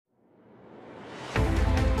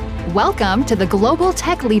Welcome to the Global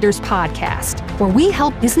Tech Leaders Podcast, where we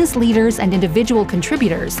help business leaders and individual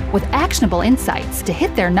contributors with actionable insights to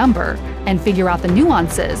hit their number and figure out the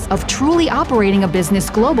nuances of truly operating a business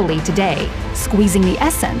globally today, squeezing the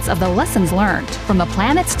essence of the lessons learned from the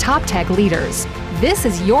planet's top tech leaders. This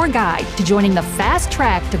is your guide to joining the fast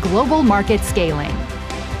track to global market scaling.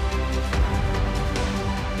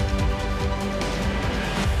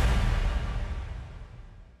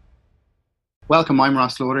 Welcome, I'm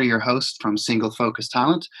Ross Lauder, your host from Single Focus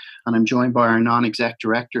Talent, and I'm joined by our non-exec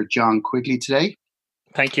director, John Quigley, today.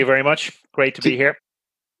 Thank you very much. Great to be here.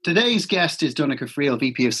 Today's guest is Donncha Friel,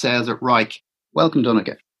 VP of Sales at Wrike. Welcome,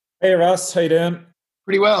 Donncha. Hey, Ross. How you doing?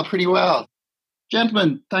 Pretty well.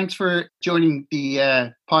 Gentlemen, thanks for joining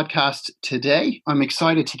the podcast today. I'm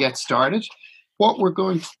excited to get started. What we're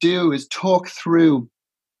going to do is talk through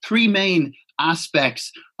three main aspects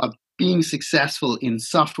of being successful in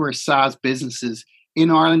software SaaS businesses in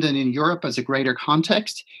Ireland and in Europe as a greater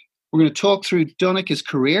context. We're going to talk through Donncha's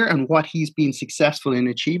career and what he's been successful in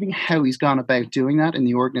achieving, how he's gone about doing that in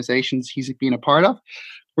the organizations he's been a part of.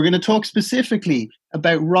 We're going to talk specifically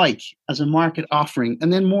about Wrike as a market offering.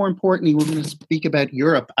 And then more importantly, we're going to speak about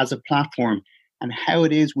Europe as a platform and how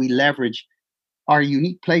it is we leverage our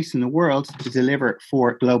unique place in the world to deliver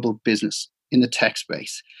for global business in the tech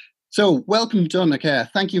space. So welcome, Donncha.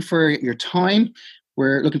 Thank you for your time.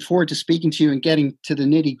 We're looking forward to speaking to you and getting to the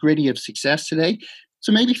nitty-gritty of success today.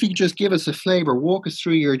 So maybe if you could just give us a flavor, walk us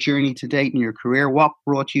through your journey to date in your career, what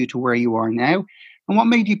brought you to where you are now, and what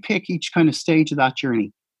made you pick each kind of stage of that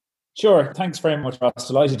journey? Sure. Thanks very much, Ross.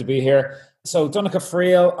 Delighted to be here. So Donncha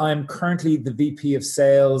Friel, I'm currently the VP of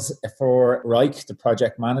Sales for Wrike, the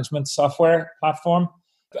project management software platform.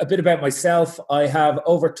 A bit about myself. I have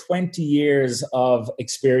over 20 years of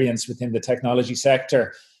experience within the technology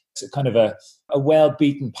sector. It's kind of a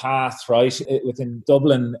well-beaten path, right, within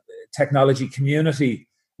Dublin technology community,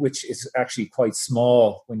 which is actually quite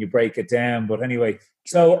small when you break it down. But anyway,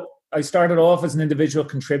 so I started off as an individual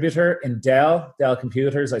contributor in Dell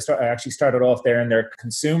Computers. I actually started off there in their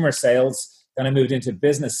consumer sales. Then I moved into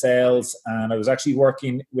business sales, and I was actually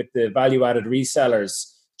working with the value-added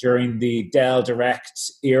resellers during the Dell Direct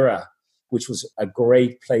era, which was a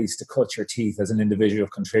great place to cut your teeth as an individual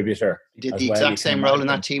contributor. I did the exact same role in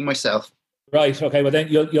that team myself. Right. Okay. Well, then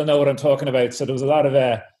you'll know what I'm talking about. So there was a lot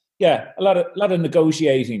of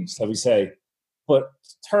negotiating, shall we say, but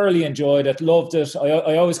thoroughly enjoyed it, loved it.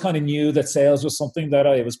 I always kind of knew that sales was something that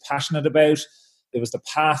I was passionate about. It was the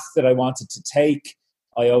path that I wanted to take.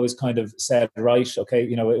 I always kind of said, right,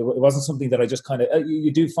 okay, it wasn't something that I just kind of.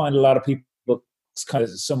 You do find a lot of people kind of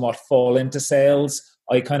somewhat fall into sales.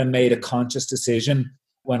 I kind of made a conscious decision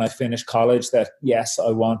when I finished college that yes,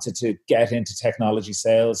 I wanted to get into technology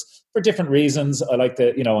sales for different reasons. I like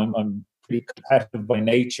the, I'm pretty competitive by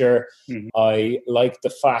nature. Mm-hmm. I like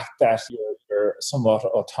the fact that you're somewhat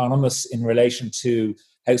autonomous in relation to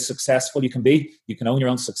how successful you can be. You can own your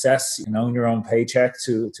own success. You can own your own paycheck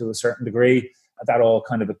to a certain degree. That all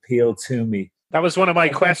kind of appealed to me. That was one of my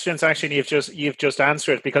questions, actually. You've just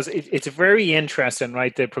answered it, because it's very interesting,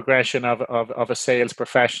 right? The progression of a sales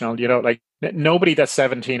professional. Like nobody that's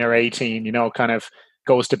 17 or 18, kind of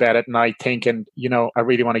goes to bed at night thinking, I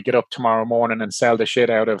really want to get up tomorrow morning and sell the shit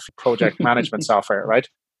out of project management software, right?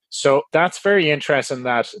 So that's very interesting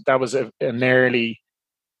that was an early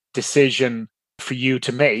decision for you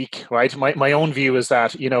to make, right? My own view is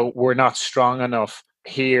that, we're not strong enough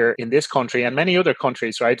here in this country and many other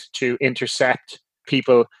countries, right, to intercept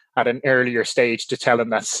people at an earlier stage to tell them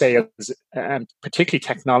that sales, and particularly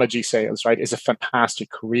technology sales, right, is a fantastic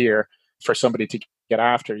career for somebody to get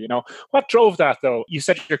after. What drove that, though? You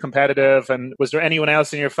said you're competitive, and was there anyone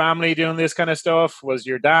else in your family doing this kind of stuff? Was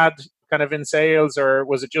your dad kind of in sales, or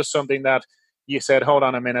was it just something that you said, hold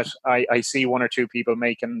on a minute, I see one or two people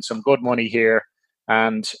making some good money here,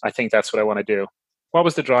 and I think that's what I want to do? What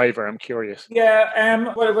was the driver? I'm curious.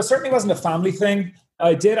 Yeah, well, it certainly wasn't a family thing.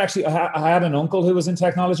 I did actually, I had an uncle who was in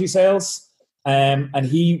technology sales, and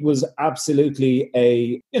he was absolutely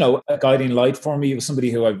a guiding light for me. He was somebody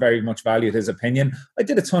who I very much valued his opinion. I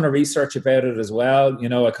did a ton of research about it as well.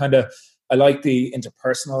 I like the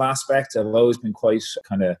interpersonal aspect. I've always been quite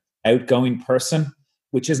kind of outgoing person,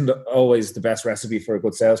 which isn't always the best recipe for a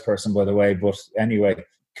good salesperson, by the way. But anyway,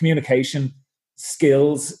 communication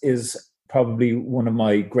skills is probably one of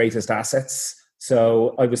my greatest assets.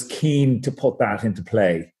 So I was keen to put that into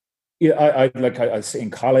play. I was in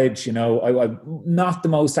college, I'm not the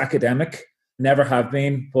most academic, never have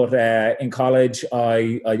been, but in college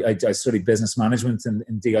I studied business management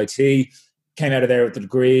in DIT. came out of there with the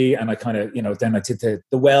degree, and I kind of, then I did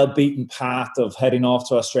the well-beaten path of heading off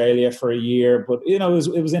to Australia for a year. But, it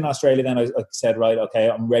was in Australia then I said, right, okay,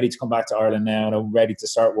 I'm ready to come back to Ireland now, and I'm ready to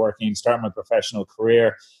start working, start my professional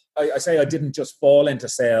career. I say I didn't just fall into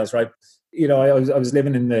sales, right? I was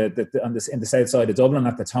living in the south side of Dublin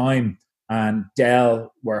at the time, and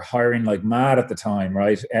Dell were hiring like mad at the time,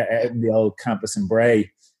 right, in the old campus in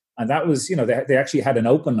Bray. And that was, they actually had an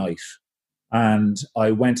open night. And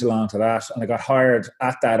I went along to that, and I got hired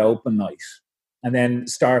at that open night, and then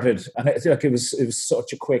started. And I feel like it was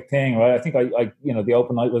such a quick thing, right? I think I the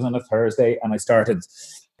open night was on a Thursday, and I started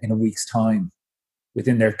in a week's time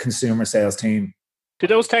within their consumer sales team. Do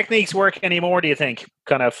those techniques work anymore, do you think?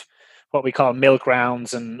 Kind of what we call milk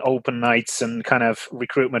rounds and open nights and kind of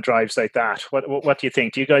recruitment drives like that. What do you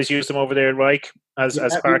think? Do you guys use them over there, Reich, as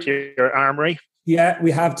part of your armory? Yeah,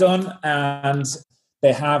 we have done, and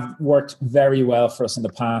they have worked very well for us in the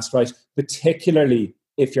past, right? Particularly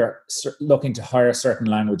if you're looking to hire certain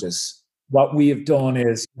languages. What we have done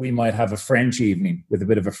is we might have a French evening with a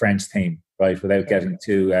bit of a French theme, right? Without getting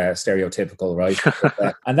too stereotypical, right?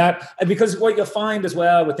 And because what you'll find as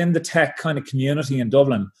well within the tech kind of community in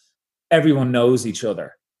Dublin, everyone knows each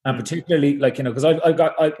other. And particularly because I've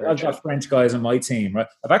got French guys on my team, right?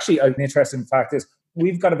 An interesting fact is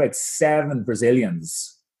we've got about 7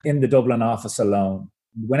 Brazilians in the Dublin office alone.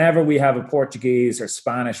 Whenever we have a Portuguese or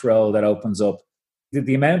Spanish role that opens up,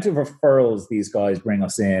 the amount of referrals these guys bring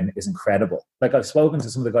us in is incredible. Like I've spoken to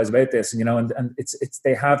some of the guys about this, and it's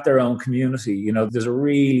they have their own community. There's a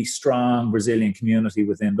really strong Brazilian community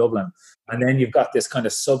within Dublin, and then you've got this kind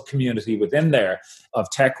of sub community within there of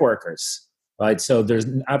tech workers, right? So there's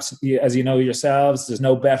absolutely, as you know yourselves, there's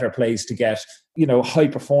no better place to get high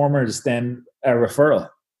performers than a referral.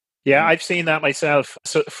 Yeah, I've seen that myself.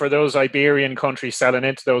 So for those Iberian countries, selling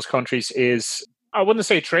into those countries is, I wouldn't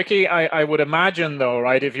say tricky. I would imagine though,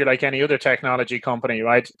 right, if you're like any other technology company,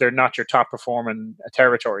 right, they're not your top performing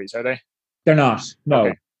territories, are they? They're not. No,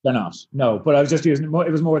 okay. They're not. No, but I was just using,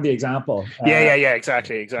 it was more the example. Yeah,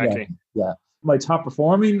 exactly. Yeah. My top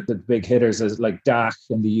performing, the big hitters is like DACH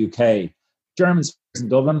in the UK. Germans in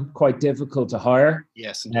Dublin, quite difficult to hire.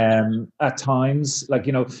 Yes. At times, like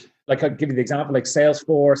I'll give you the example, like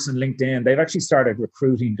Salesforce and LinkedIn, they've actually started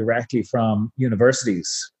recruiting directly from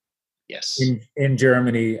universities. Yes. In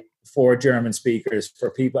Germany for German speakers,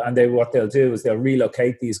 for people. And what they'll do is they'll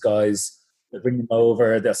relocate these guys, they'll bring them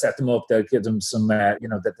over, they'll set them up, they'll give them some, they'll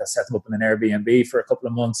set them up in an Airbnb for a couple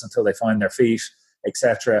of months until they find their feet,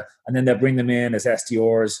 etc. And then they'll bring them in as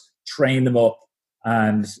SDRs, train them up,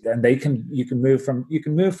 and you can move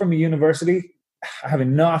from a university,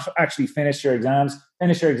 having not actually finished your exams,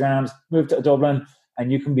 move to Dublin,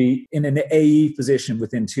 and you can be in an AE position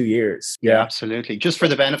within 2 years. Yeah, absolutely. Just for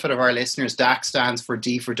the benefit of our listeners, DACH stands for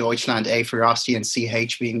D for Deutschland, A for Austria, and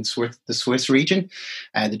CH being the Swiss region,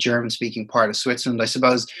 the German-speaking part of Switzerland. I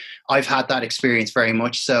suppose I've had that experience very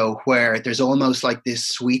much so, where there's almost like this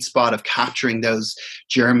sweet spot of capturing those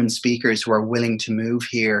German speakers who are willing to move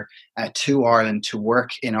here to Ireland to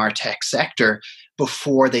work in our tech sector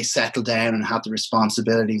before they settle down and have the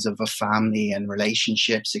responsibilities of a family and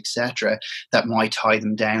relationships, etc., that might tie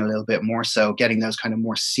them down a little bit more. So getting those kind of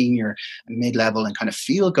more senior, mid-level and kind of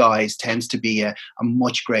field guys tends to be a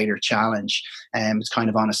much greater challenge. It's kind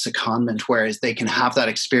of on a secondment, whereas they can have that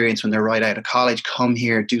experience when they're right out of college, come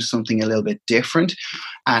here, do something a little bit different,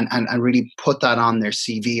 and really put that on their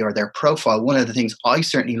CV or their profile. One of the things I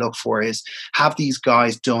certainly look for is, have these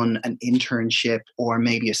guys done an internship or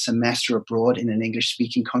maybe a semester abroad in an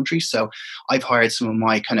English-speaking country? So I've hired some of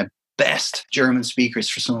my kind of best German speakers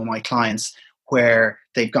for some of my clients where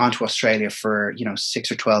they've gone to Australia for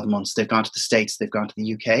 6 or 12 months. They've gone to the States, they've gone to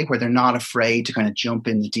the UK, where they're not afraid to kind of jump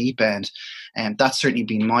in the deep end. And that's certainly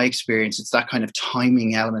been my experience. It's that kind of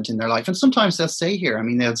timing element in their life. And sometimes they'll stay here. I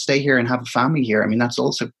mean, they'll stay here and have a family here. I mean, that's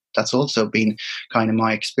also been kind of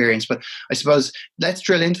my experience. But I suppose let's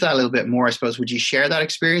drill into that a little bit more. I suppose, would you share that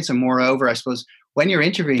experience? And moreover, I suppose, when you're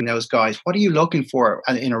interviewing those guys, what are you looking for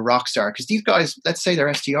in a rock star? Because these guys, let's say they're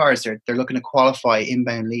SDRs, they're looking to qualify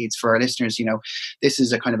inbound leads. For our listeners, this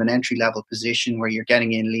is a kind of an entry-level position where you're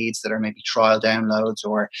getting in leads that are maybe trial downloads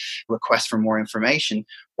or requests for more information.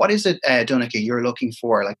 What is it, Donncha, you're looking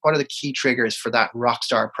for? Like, what are the key triggers for that rock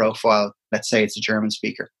star profile? Let's say it's a German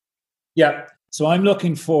speaker. Yeah. So I'm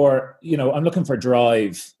looking for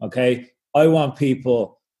drive, okay? I want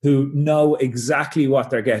people who know exactly what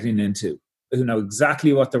they're getting into, who know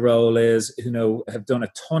exactly what the role is, who have done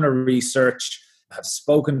a ton of research, have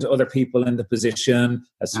spoken to other people in the position,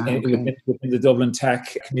 within the Dublin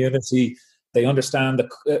tech community, They understand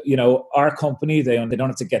our company. They don't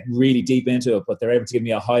have to get really deep into it, but they're able to give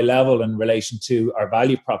me a high level in relation to our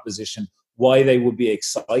value proposition, why they would be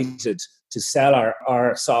excited to sell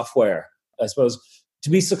our software. I suppose to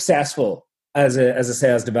be successful as a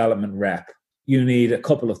sales development rep, you need a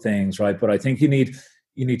couple of things, right? But I think you need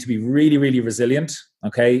to be really, really resilient.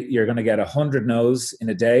 Okay, you're going to get 100 no's in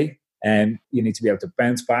a day, and you need to be able to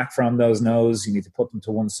bounce back from those no's. You need to put them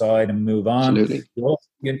to one side and move on. Absolutely.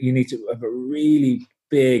 You need to have a really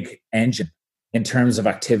big engine in terms of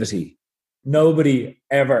activity. Nobody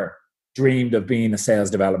ever dreamed of being a sales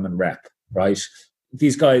development rep, right?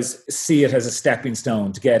 These guys see it as a stepping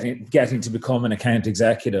stone to getting to become an account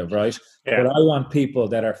executive, right? Yeah. But I want people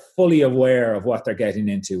that are fully aware of what they're getting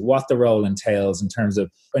into, what the role entails in terms of,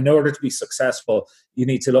 in order to be successful, you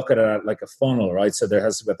need to look at it like a funnel, right? So there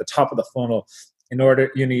has to be at the top of the funnel,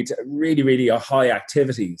 you need really, really high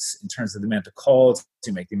activities in terms of the amount of calls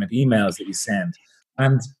you make, the amount of emails that you send.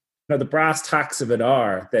 And the brass tacks of it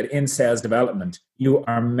are that in sales development, you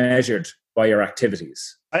are measured by your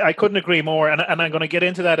activities. I couldn't agree more. And I'm going to get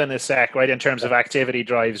into that in a sec, right? In terms of activity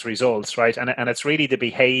drives results, right? And it's really the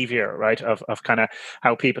behavior, right? Of kind of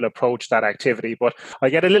how people approach that activity. But I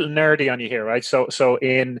get a little nerdy on you here, right? So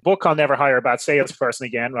in the book, I'll Never Hire a Bad Salesperson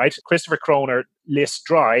Again, right? Christopher Kroner lists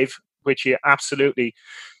drive, which he absolutely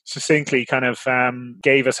succinctly kind of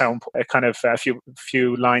gave us how kind of a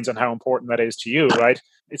few lines on how important that is to you, right?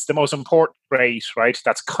 It's the most important trait, right?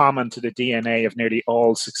 That's common to the DNA of nearly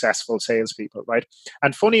all successful salespeople, right?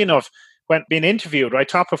 And funny enough, when being interviewed, right,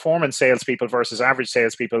 top performance salespeople versus average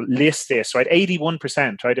salespeople list this, right?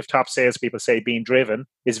 81%, right, of top salespeople say being driven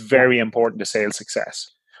is very important to sales success.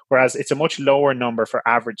 Whereas it's a much lower number for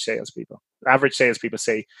average salespeople. Average salespeople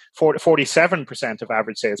say 47% of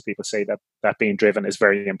average salespeople say that being driven is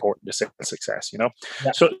very important to sales success. Yeah.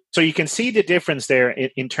 So you can see the difference there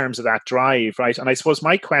in terms of that drive, right? And I suppose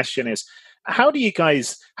my question is, how do you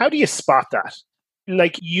spot that?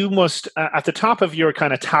 Like, you must at the top of your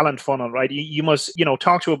kind of talent funnel, right? You must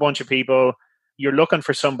talk to a bunch of people. You're looking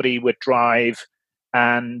for somebody with drive.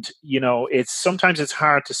 And, sometimes it's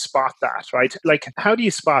hard to spot that, right? Like, how do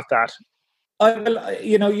you spot that?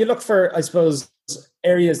 You look for, I suppose,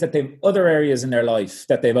 other areas in their life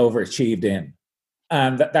that they've overachieved in.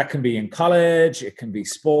 And that can be in college, it can be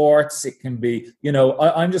sports, it can be,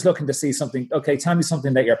 I'm just looking to see something. Okay, tell me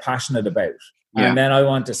something that you're passionate about. Yeah. And then I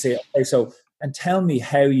want to see, and tell me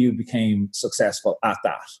how you became successful at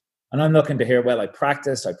that. And I'm looking to hear, well, I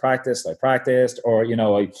practiced, or,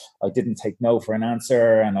 I didn't take no for an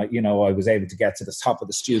answer. And I was able to get to the top of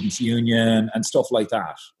the students' union and stuff like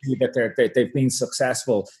that. That they've been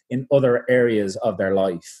successful in other areas of their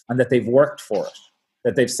life and that they've worked for it,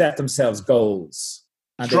 that they've set themselves goals.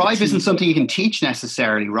 Drive isn't something you can teach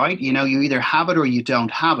necessarily, right? You either have it or you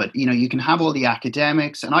don't have it. You can have all the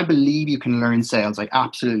academics, and I believe you can learn sales. I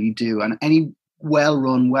absolutely do. And any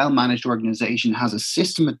well-run, well-managed organization has a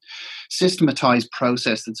systematized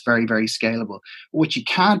process that's very, very scalable. What you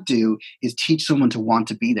can't do is teach someone to want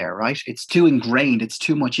to be there, right? It's too ingrained. It's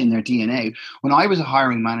too much in their DNA. When I was a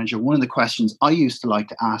hiring manager, one of the questions I used to like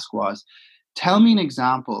to ask was, tell me an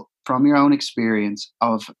example from your own experience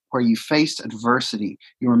of where you faced adversity.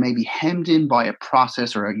 You were maybe hemmed in by a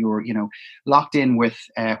process, or you were, locked in with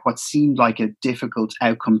what seemed like a difficult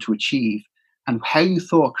outcome to achieve, and how you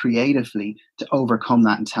thought creatively to overcome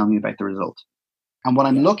that, and tell me about the result. And what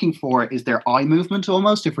I'm looking for is their eye movement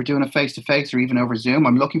almost. If we're doing a face-to-face or even over Zoom,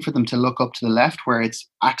 I'm looking for them to look up to the left where it's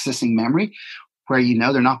accessing memory, where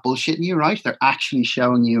they're not bullshitting you, right? They're actually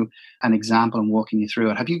showing you an example and walking you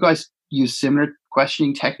through it. Have you guys used similar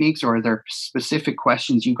questioning techniques, or are there specific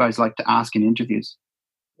questions you guys like to ask in interviews?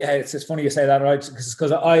 Yeah, it's funny you say that, right?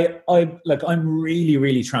 Because I'm really,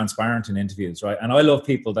 really transparent in interviews, right? And I love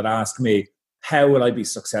people that ask me, how will I be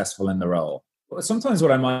successful in the role? Sometimes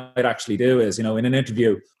what I might actually do is, in an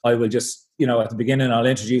interview, I will just, at the beginning, I'll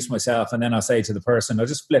introduce myself, and then I'll say to the person, I'll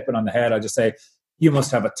just flip it on the head. I'll just say, you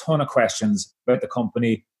must have a ton of questions about the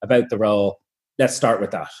company, about the role. Let's start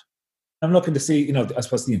with that. I'm looking to see, I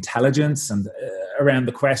suppose, the intelligence and around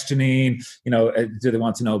the questioning. Do they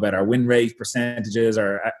want to know about our win rate percentages,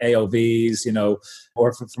 or AOVs,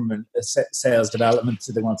 or from a sales development,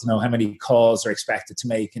 do they want to know how many calls they're expected to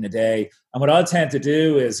make in a day? And what I'll tend to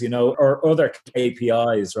do is, or other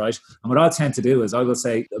KPIs, right? And what I'll tend to do is I will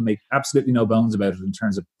say, make absolutely no bones about it in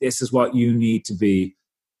terms of, this is what you need to be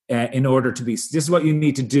this is what you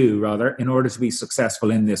need to do, rather, in order to be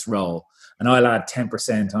successful in this role. And I'll add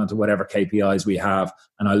 10% onto whatever KPIs we have,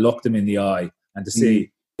 and I look them in the eye and to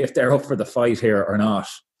see if they're up for the fight here or not.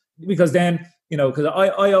 Because then, because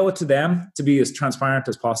I owe it to them to be as transparent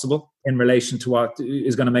as possible in relation to what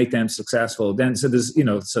is going to make them successful. Then,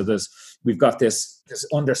 we've got this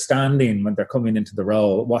understanding when they're coming into the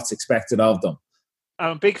role, what's expected of them.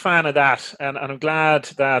 I'm a big fan of that, and I'm glad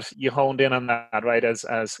that you honed in on that, right,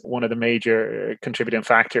 as one of the major contributing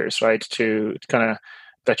factors, right, to kind of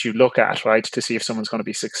that you look at, right, to see if someone's going to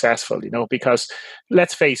be successful, because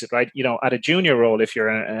let's face it, right, at a junior role, if you're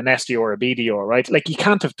an SDO or a BDO, right, like you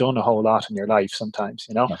can't have done a whole lot in your life sometimes,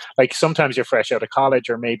 No. like sometimes you're fresh out of college,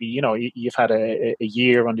 or maybe, you've had a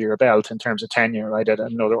year under your belt in terms of tenure, right, at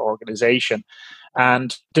another organization.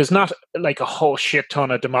 And there's not like a whole shit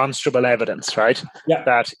ton of demonstrable evidence, right? Yeah.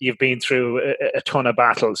 That you've been through a ton of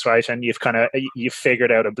battles, right? And you've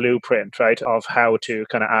figured out a blueprint, right, of how to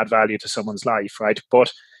kind of add value to someone's life, right?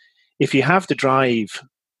 But if you have the drive,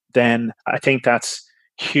 then I think that's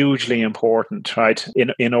hugely important, right?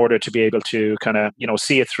 In order to be able to kind of,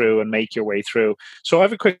 see it through and make your way through. So I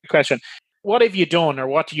have a quick question. What have you done, or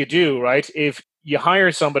what do you do, right, if you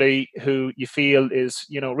hire somebody who you feel is,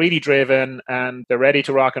 really driven and they're ready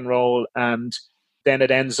to rock and roll, and then it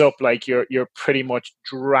ends up like you're pretty much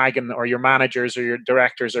dragging, or your managers or your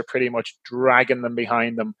directors are pretty much dragging them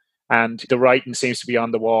behind them, and the writing seems to be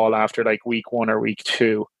on the wall after like week 1 or week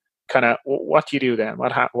 2. Kind of, what do you do then?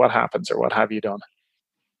 What happens, or what have you done?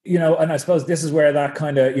 And I suppose this is where that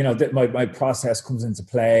kind of, my process comes into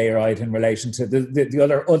play, right, in relation to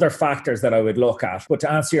the other factors that I would look at. But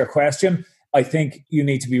to answer your question, I think you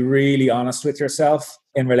need to be really honest with yourself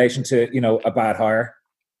in relation to, a bad hire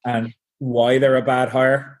and why they're a bad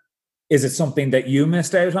hire. Is it something that you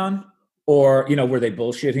missed out on? Or, were they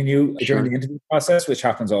bullshitting you during the interview process, which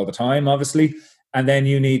happens all the time, obviously. And then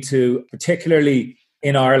you need to, particularly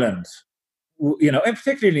in Ireland, and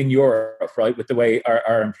particularly in Europe, right, with the way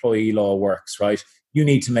our employee law works, right, you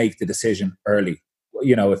need to make the decision early,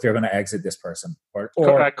 if you're going to exit this person.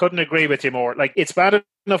 Or I couldn't agree with you more. Like, it's bad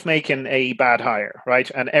enough making a bad hire, right?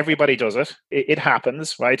 And everybody does it. It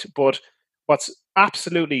happens, right? But what's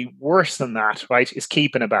absolutely worse than that, right, is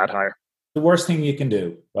keeping a bad hire. The worst thing you can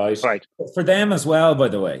do, right? Right. For them as well, by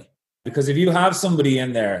the way. Because if you have somebody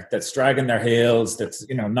in there that's dragging their heels, that's,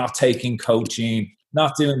 not taking coaching,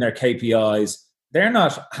 not doing their KPIs, they're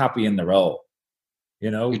not happy in the role.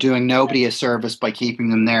 You're doing nobody a service by keeping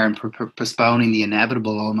them there and postponing the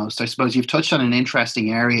inevitable almost. I suppose you've touched on an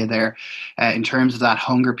interesting area there in terms of that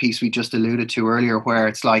hunger piece we just alluded to earlier, where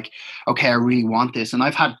it's like, okay, I really want this. And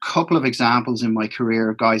I've had a couple of examples in my career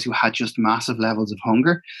of guys who had just massive levels of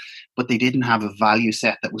hunger, but they didn't have a value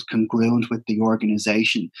set that was congruent with the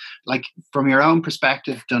organization. Like, from your own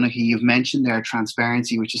perspective, Donaghy, you've mentioned there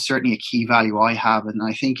transparency, which is certainly a key value I have. And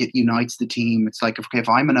I think it unites the team. It's like, okay, if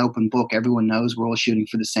I'm an open book, everyone knows we're all shooting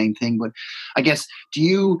for the same thing. But I guess, do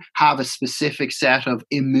you have a specific set of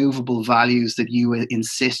immovable values that you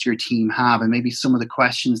insist your team have? And maybe some of the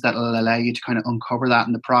questions that will allow you to kind of uncover that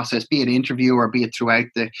in the process, be it interview or be it throughout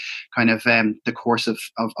the kind of the course of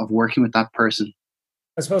working with that person?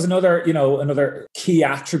 I suppose another key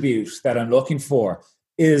attribute that I'm looking for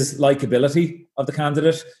is likability of the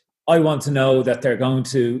candidate. I want to know that they're going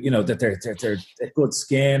to, that they're good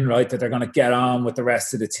skin, right? That they're going to get on with the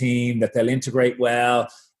rest of the team, that they'll integrate well,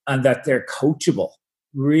 and that they're coachable.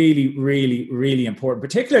 Really, really, really important,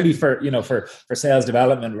 particularly for sales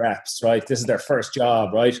development reps, right? This is their first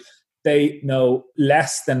job, right? They know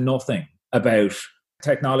less than nothing about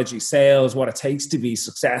technology, sales, what it takes to be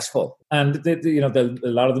successful. And a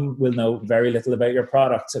lot of them will know very little about your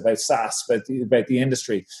products, about SaaS, about the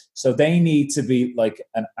industry. So they need to be like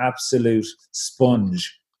an absolute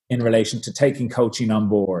sponge in relation to taking coaching on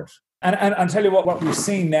board. And tell you what we've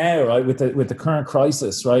seen now, right, with the current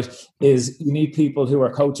crisis, right, is you need people who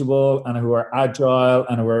are coachable and who are agile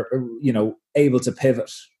and who are, able to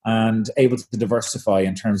pivot and able to diversify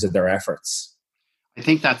in terms of their efforts. I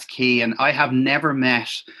think that's key. And I have never met,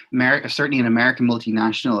 certainly an American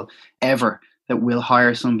multinational, ever that will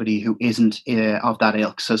hire somebody who isn't of that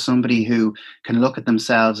ilk. So somebody who can look at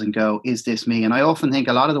themselves and go, is this me? And I often think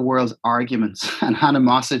a lot of the world's arguments and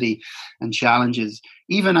animosity and challenges,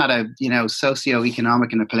 even at a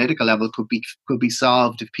socio-economic and a political level, could be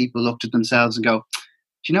solved if people looked at themselves and go,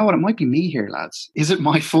 do you know what? It might be me here, lads. Is it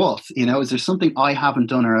my fault? Is there something I haven't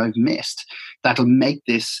done or I've missed that'll make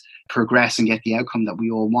this progress and get the outcome that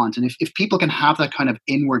we all want? And if people can have that kind of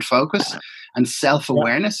inward focus and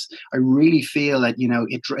self-awareness, I really feel that,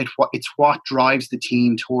 it's what drives the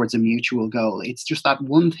team towards a mutual goal. It's just that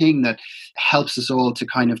one thing that helps us all to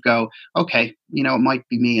kind of go, okay, it might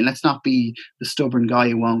be me, and let's not be the stubborn guy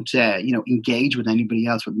who won't, engage with anybody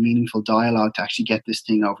else with meaningful dialogue to actually get this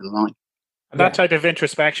thing over the line. And that type of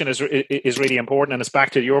introspection is really important. And it's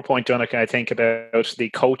back to your point, Donncha, I think, about the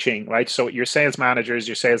coaching, right? So your sales managers,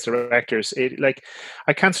 your sales directors,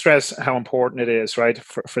 I can't stress how important it is, right,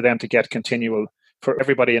 for them to get for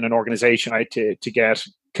everybody in an organization, right, to get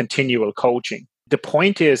continual coaching. The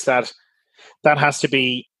point is that has to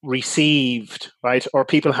be received, right? Or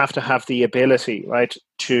people have to have the ability, right,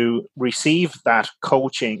 to receive that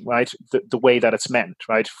coaching, right, the way that it's meant,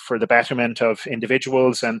 right, for the betterment of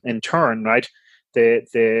individuals and in turn, right,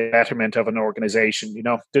 the betterment of an organization.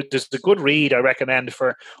 There's a good read I recommend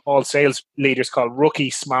for all sales leaders called Rookie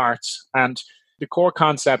Smarts. And the core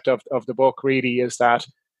concept of the book really is that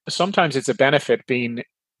sometimes it's a benefit being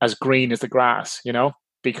as green as the grass,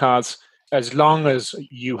 because as long as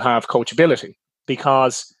you have coachability,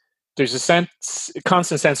 because there's a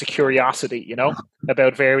constant sense of curiosity,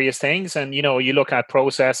 about various things. And, you look at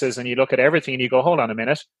processes and you look at everything and you go, hold on a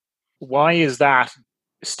minute, why is that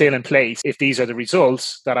still in place if these are the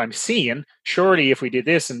results that I'm seeing? Surely if we did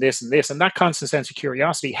this and this and this, and that constant sense of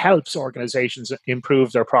curiosity helps organizations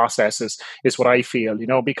improve their processes, is what I feel,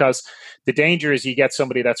 because the danger is you get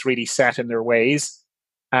somebody that's really set in their ways.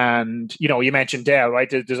 And, you mentioned Dell, right?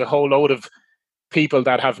 There's a whole load of people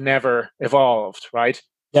that have never evolved, right?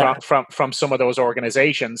 Yeah. From some of those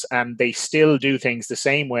organizations, and they still do things the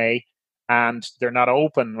same way, and they're not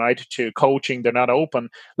open, right, to coaching. They're not open.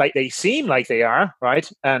 Like, they seem like they are, right?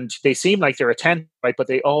 And they seem like they're attentive, right? But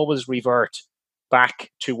they always revert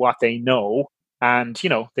back to what they know. And,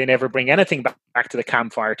 they never bring anything back to the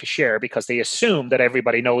campfire to share because they assume that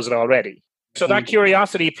everybody knows it already. So that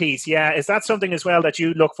curiosity piece, is that something as well that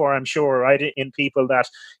you look for, I'm sure, right, in people that,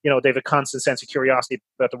 they have a constant sense of curiosity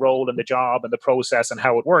about the role and the job and the process and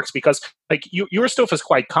how it works? Because like your stuff is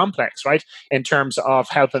quite complex, right, in terms of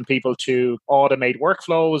helping people to automate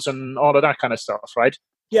workflows and all of that kind of stuff, right?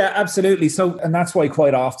 Yeah, absolutely. So, and that's why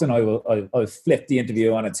quite often I'll flip the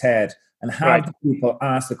interview on its head and have the people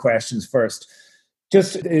ask the questions first.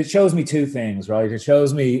 It shows me two things, right? It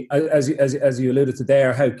shows me, as you alluded to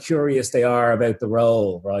there, how curious they are about the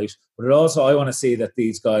role, right? But it also, I want to see that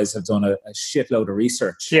these guys have done a shitload of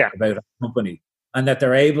research about a company, and that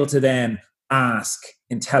they're able to then ask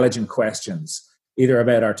intelligent questions, either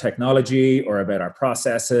about our technology or about our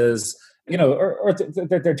processes, or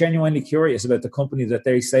they're genuinely curious about the company that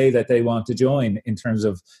they say that they want to join, in terms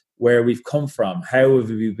of where we've come from, how have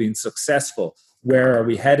we been successful, where are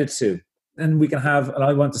we headed to. And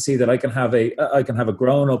I want to see that I can have a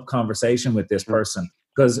grown-up conversation with this person,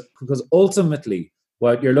 because ultimately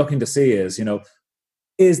what you're looking to see is,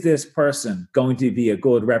 is this person going to be a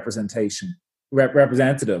good representative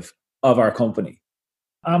of our company?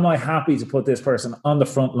 Am I happy to put this person on the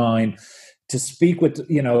front line to speak with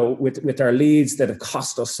our leads that have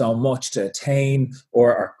cost us so much to attain,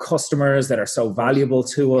 or our customers that are so valuable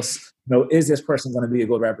to us? Is this person going to be a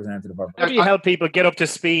good representative of our How do you help people get up to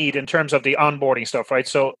speed in terms of the onboarding stuff, right?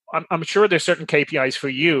 So I'm sure there's certain KPIs for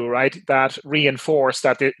you, right, that reinforce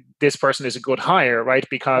that this person is a good hire, right?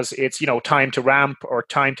 Because it's, time to ramp or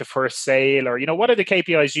time to first sale, or, what are the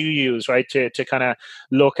KPIs you use, right, to kind of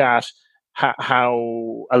look at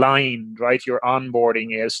how aligned, right, your onboarding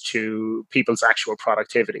is to people's actual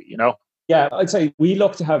productivity, Yeah, I'd say we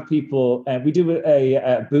look to have people, we do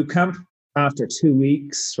a boot camp after 2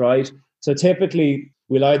 weeks, right? So typically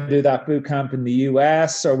we'll either do that boot camp in the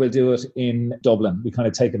US or we'll do it in Dublin. We kind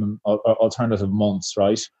of take an alternative months,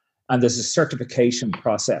 right? And there's a certification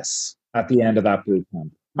process at the end of that boot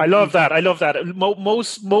camp. I love that.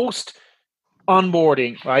 Most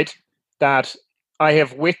onboarding, right, that I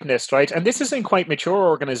have witnessed, right, and this is in quite mature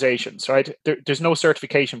organizations, right, there's no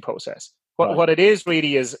certification process. What it is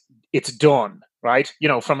really is it's done, right?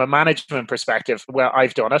 From a management perspective, well,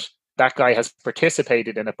 I've done it. That guy has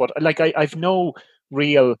participated in it, but I've no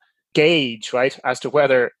real gauge, right, as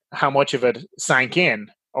to how much of it sank in,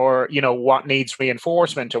 or what needs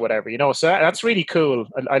reinforcement or whatever. So that's really cool.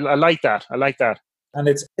 I like that. And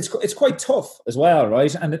it's quite tough as well,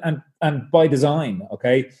 right? And by design,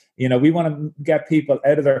 okay. We want to get people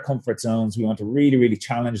out of their comfort zones. We want to really, really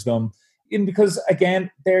challenge them. And because again,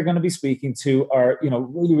 they're going to be speaking to our,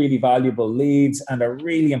 really, really valuable leads and our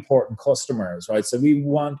really important customers, right? So we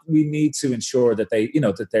need to ensure that they,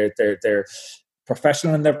 that they're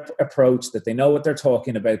professional in their approach, that they know what they're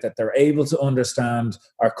talking about, that they're able to understand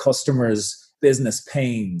our customers' business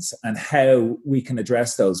pains and how we can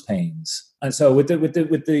address those pains. And so with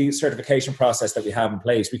the certification process that we have in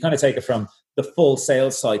place, we kind of take it from the full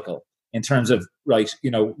sales cycle in terms of, right,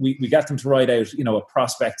 we get them to write out, a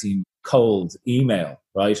prospecting cold email,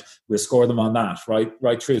 right? We'll score them on that,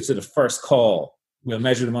 right through to the first call. We'll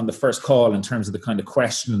measure them on the first call in terms of the kind of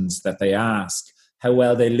questions that they ask, how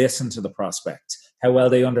well they listen to the prospect, how well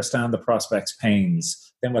they understand the prospect's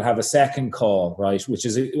pains. Then we'll have a second call, right, which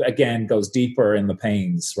is, again, goes deeper in the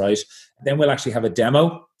pains, right? Then we'll actually have a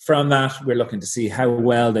demo. From that, we're looking to see how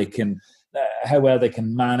well they can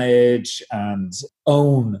manage and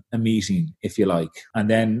own a meeting, if you like, and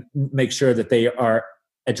then make sure that they are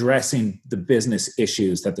addressing the business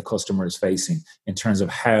issues that the customer is facing in terms of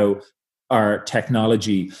how our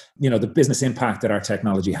technology, the business impact that our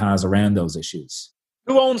technology has around those issues.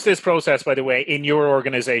 Who owns this process, by the way, in your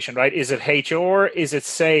organization, right? Is it HR? Is it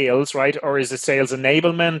sales, right? Or is it sales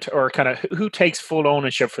enablement? Or kind of who takes full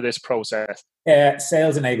ownership for this process?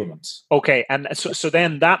 Sales enablement. Okay. And so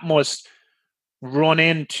then that must run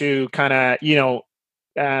into kind of,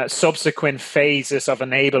 subsequent phases of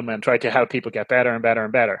enablement, right? To help people get better and better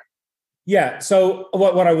and better. Yeah. So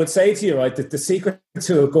what I would say to you, right, that the secret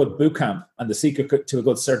to a good bootcamp and the secret to a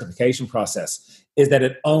good certification process is that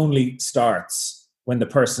it only starts when the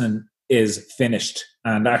person is finished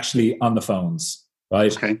and actually on the phones,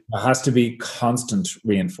 right? Okay. There has to be constant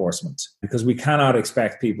reinforcement because we cannot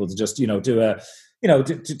expect people to just, to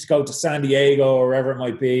go to San Diego or wherever it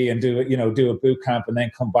might be and do a boot camp and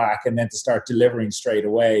then come back and then to start delivering straight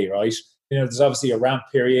away, right? There's obviously a ramp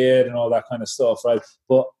period and all that kind of stuff, right?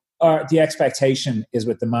 But the expectation is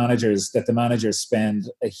with the managers that the managers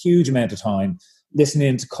spend a huge amount of time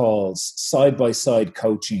listening to calls, side-by-side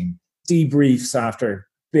coaching, debriefs after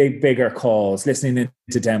bigger calls, listening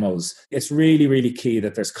to demos. It's really, really key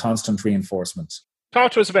that there's constant reinforcement.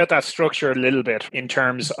 Talk to us about that structure a little bit in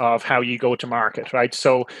terms of how you go to market, right?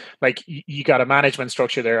 So like you got a management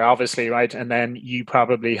structure there, obviously, right? And then you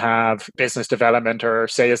probably have business development or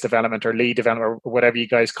sales development or lead development or whatever you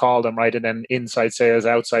guys call them, right? And then inside sales,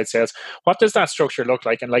 outside sales. What does that structure look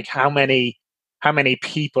like? And like how many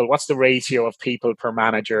people, what's the ratio of people per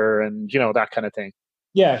manager and, that kind of thing?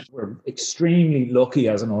 Yeah, we're extremely lucky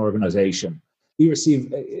as an organization. We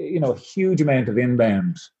receive, a huge amount of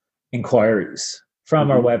inbound inquiries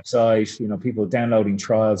from our website, people downloading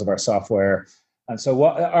trials of our software. And so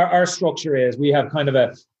what our structure is, we have kind of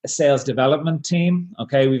a sales development team.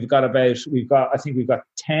 Okay, we've got 10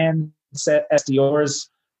 SDRs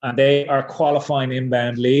and they are qualifying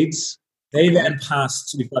inbound leads. They then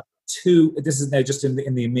pass, we've got 2, this is now just in the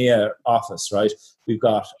EMEA office, right? We've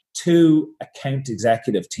got 2 account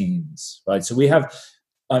executive teams, right? So we have,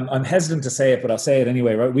 I'm hesitant to say it, but I'll say it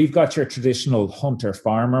anyway, right? We've got your traditional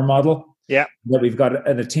hunter-farmer model. Yeah. But we've got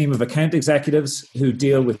a team of account executives who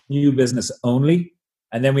deal with new business only.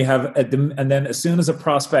 And then we have, and then as soon as a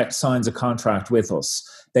prospect signs a contract with us,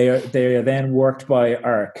 they are then worked by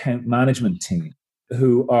our account management team,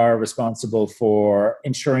 who are responsible for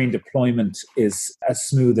ensuring deployment is as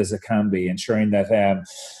smooth as it can be, ensuring that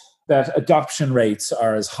that adoption rates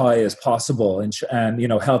are as high as possible, and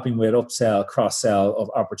helping with upsell, cross-sell of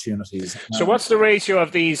opportunities. So what's the ratio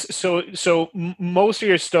of these? So most of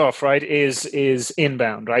your stuff, right, is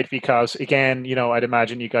inbound, right? Because again, I'd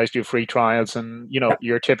imagine you guys do free trials and,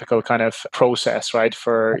 your typical kind of process, right,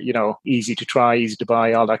 for, easy to try, easy to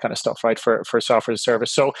buy, all that kind of stuff, right, for software as a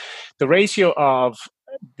service. So the ratio of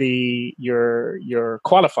your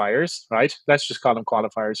qualifiers, right? Let's just call them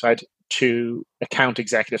qualifiers, right? To account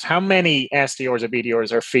executives. How many SDRs or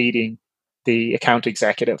BDRs are feeding the account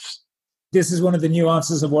executives? This is one of the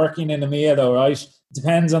nuances of working in EMEA, though, right? It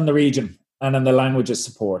depends on the region and on the languages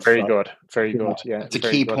support. Very right? good. Very good. Yeah. It's a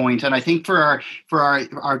key point. And I think for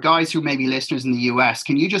our guys who may be listeners in the US,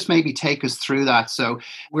 can you just maybe take us through that? So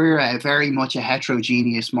we're very much a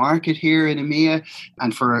heterogeneous market here in EMEA.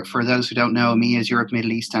 And for those who don't know, EMEA is Europe,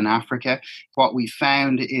 Middle East and Africa. What we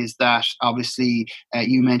found is that obviously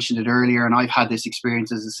you mentioned it earlier, and I've had this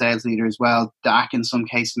experience as a sales leader as well. DAC in some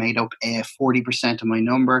cases made up 40% of my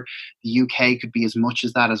number. The UK could be as much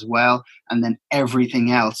as that as well. And then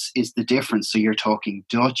everything else is the difference. So you're talking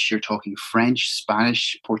Dutch, you're talking French,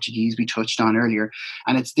 Spanish, Portuguese we touched on earlier.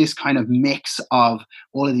 And it's this kind of mix of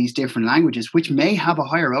all of these different languages, which may have a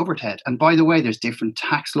higher overhead. And by the way, there's different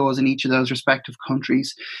tax laws in each of those respective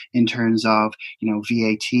countries in terms of,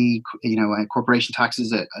 VAT, corporation tax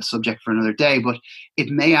is a subject for another day, but it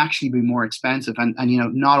may actually be more expensive. And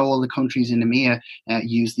not all the countries in EMEA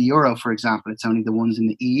use the euro, for example. It's only the ones in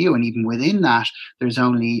the EU. And even within that, there's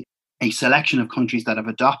only a selection of countries that have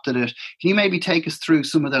adopted it. Can you maybe take us through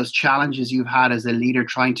some of those challenges you've had as a leader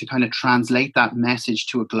trying to kind of translate that message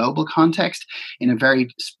to a global context in a very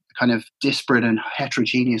kind of disparate and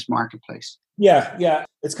heterogeneous marketplace? Yeah.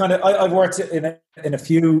 It's kind of, I've worked in a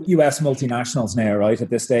few US multinationals now, right, at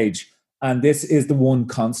this stage. And this is the one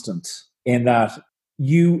constant in that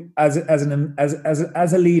you, as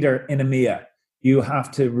a leader in EMEA, you have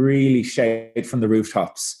to really shout from the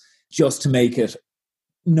rooftops just to make it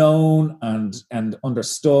known and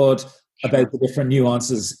understood about the different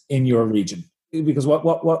nuances in your region. Because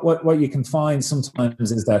what you can find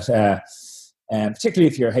sometimes is that, particularly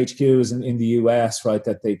if your HQ is in the US, right,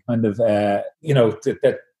 that they kind of, that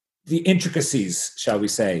the intricacies, shall we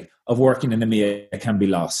say, of working in EMEA can be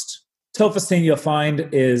lost. Toughest thing you'll find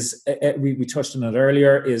is, we touched on it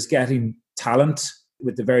earlier, is getting talent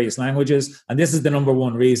with the various languages. And this is the number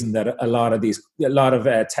one reason that a lot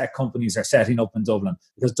of tech companies are setting up in Dublin,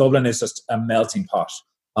 because Dublin is just a melting pot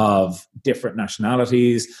of different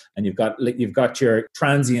nationalities, and you've got your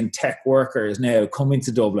transient tech workers now coming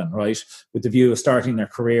to Dublin, right, with the view of starting their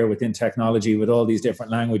career within technology with all these different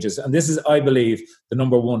languages. And this is, I believe, the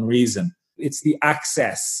number one reason. It's the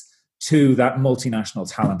access to that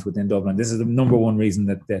multinational talent within Dublin. This is the number one reason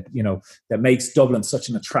that makes Dublin such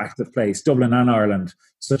an attractive place, Dublin and Ireland,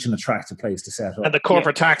 such an attractive place to set up. And the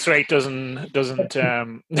corporate tax rate doesn't get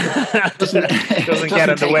in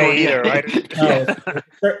the way either, right? No,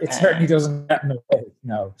 it certainly doesn't get in the way.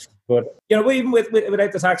 No, but even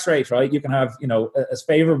without the tax rate, right, you can have as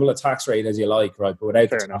favourable a tax rate as you like, right, but without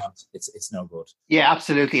the talent, it's no good. Yeah,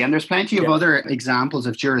 absolutely. And there's plenty of other examples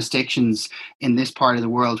of jurisdictions in this part of the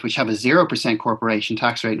world which have a 0% corporation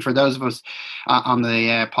tax rate. And for those of us on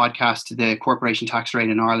the podcast, the corporation tax rate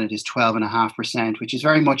in Ireland is 12.5%, which is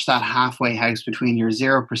very much that halfway house between your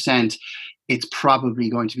 0%. It's probably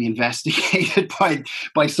going to be investigated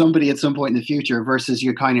by somebody at some point in the future versus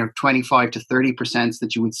your kind of 25 to 30%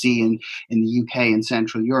 that you would see in the UK and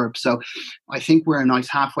Central Europe. So I think we're a nice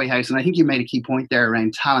halfway house. And I think you made a key point there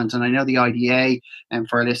around talent. And I know the IDA, and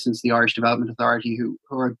for our listeners, the Irish Development Authority, who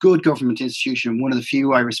are a good government institution, one of the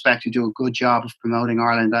few I respect who do a good job of promoting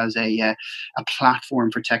Ireland as a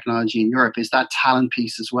platform for technology in Europe, is that talent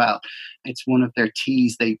piece as well. It's one of their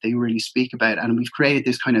T's they really speak about. And we've created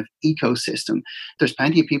this kind of ecosystem. There's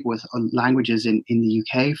plenty of people with languages in the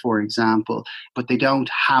UK, for example, but they don't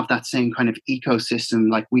have that same kind of ecosystem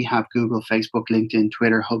like we have Google, Facebook, LinkedIn,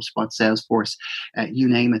 Twitter, HubSpot, Salesforce, you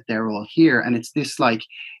name it, they're all here. And it's this like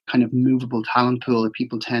kind of movable talent pool that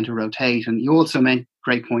people tend to rotate. And you also made a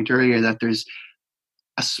great point earlier that there's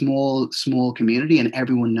a small community and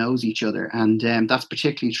everyone knows each other. And that's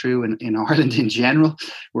particularly true in Ireland in general.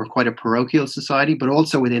 We're quite a parochial society, but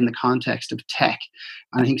also within the context of tech.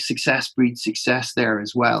 And I think success breeds success there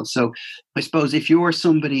as well. So I suppose if you're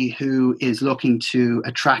somebody who is looking to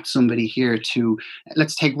attract somebody here to,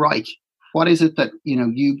 let's take Reich. What is it that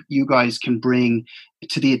you guys can bring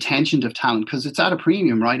to the attention of talent? Because it's at a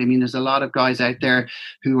premium, right? I mean, there's a lot of guys out there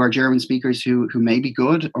who are German speakers who may be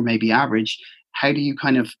good or may be average. How do you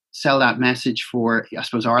kind of sell that message for, I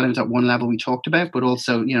suppose, Ireland at one level we talked about, but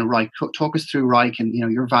also, Reich, talk us through Reich and,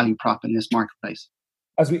 your value prop in this marketplace.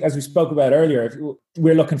 As we spoke about earlier,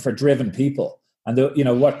 we're looking for driven people. And,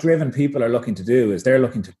 what driven people are looking to do is they're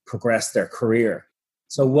looking to progress their career.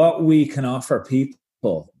 So what we can offer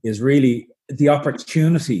people is really the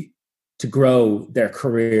opportunity to grow their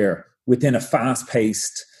career within a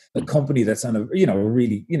fast-paced company that's on a,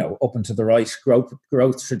 really, up and to the right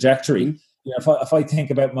growth trajectory. Mm-hmm. If I think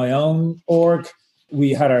about my own org, we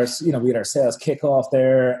had our sales kickoff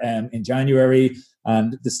there in January,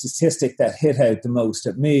 and the statistic that hit out the most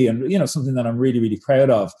at me, and something that I'm really, really proud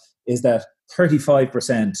of, is that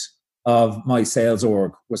 35% of my sales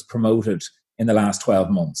org was promoted in the last 12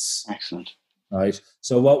 months. Excellent. Right.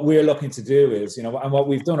 So what we're looking to do is, and what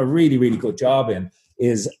we've done a really, really good job in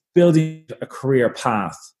is building a career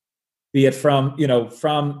path, be it from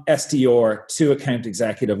SDR to account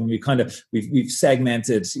executive. And we've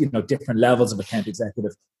segmented, different levels of account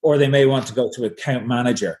executive, or they may want to go to account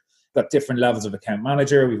manager. We've got different levels of account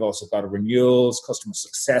manager. We've also got a renewals, customer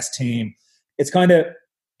success team. It's kind of,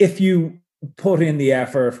 if you put in the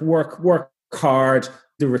effort, work hard,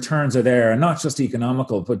 the returns are there, and not just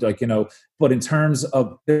economical, but but in terms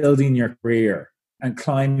of building your career and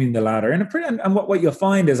climbing the ladder. And what you'll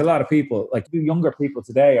find is a lot of people, like younger people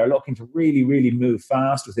today, are looking to really, really move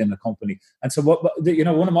fast within the company. And so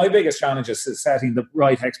one of my biggest challenges is setting the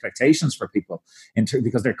right expectations for people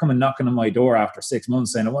because they're coming knocking on my door after 6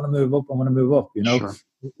 months saying, I want to move up. Sure.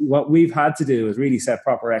 What we've had to do is really set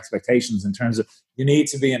proper expectations in terms of you need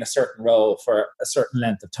to be in a certain role for a certain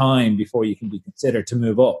length of time before you can be considered to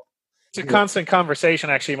move up. It's a constant conversation,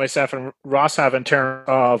 actually, myself and Ross have in terms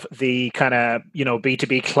of the kind of,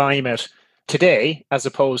 B2B climate today, as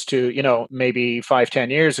opposed to, maybe 5-10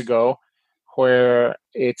 years ago, where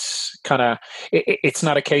it's kind of, it's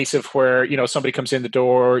not a case of where, somebody comes in the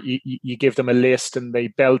door, you give them a list and they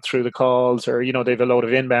belt through the calls, or, they have a load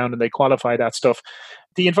of inbound and they qualify that stuff.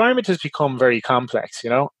 The environment has become very complex,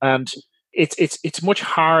 and it's much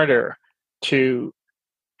harder to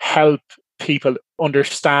help people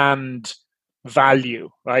understand value,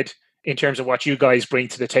 right? In terms of what you guys bring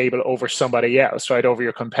to the table over somebody else, right? Over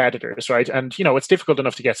your competitors, right? And, it's difficult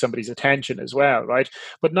enough to get somebody's attention as well, right?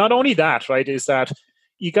 But not only that, right, is that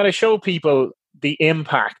you got to show people the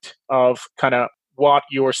impact of kind of what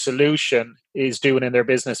your solution is doing in their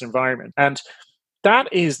business environment. And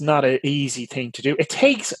that is not an easy thing to do. It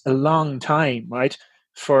takes a long time, right,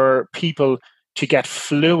 for people to get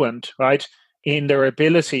fluent, right, in their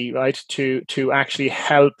ability, right, to actually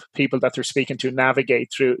help people that they're speaking to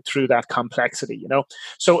navigate through that complexity,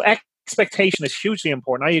 So expectation is hugely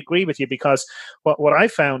important. I agree with you, because what I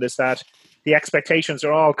found is that the expectations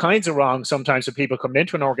are all kinds of wrong sometimes when people come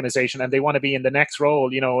into an organization and they want to be in the next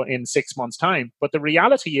role, in 6 months' time. But the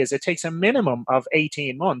reality is it takes a minimum of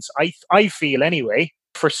 18 months, I feel anyway,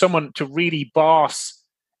 for someone to really boss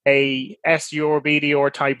a SDR,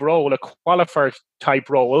 BDR type role, a qualifier type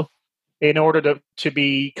role, in order to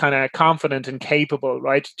be kind of confident and capable,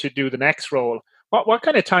 right, to do the next role. What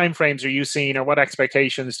kind of timeframes are you seeing, or what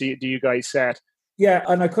expectations do you guys set? Yeah,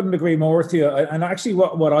 and I couldn't agree more with you. And actually,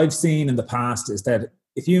 what I've seen in the past is that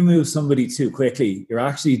if you move somebody too quickly, you're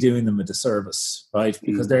actually doing them a disservice, right?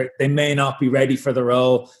 Because they may not be ready for the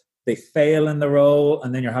role. They fail in the role,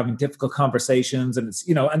 and then you're having difficult conversations, and it's,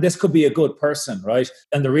 and this could be a good person, right?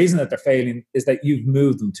 And the reason that they're failing is that you've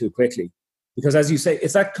moved them too quickly. Because as you say,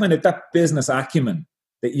 it's that kind of that business acumen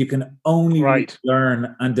that you can only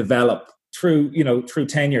learn and develop through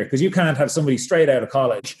tenure. Because you can't have somebody straight out of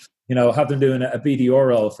college, have them doing a BDR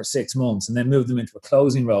role for 6 months and then move them into a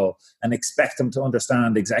closing role and expect them to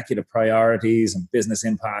understand executive priorities and business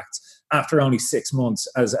impacts after only 6 months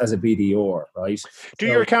as a BDR, right? Do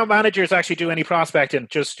your account managers actually do any prospecting?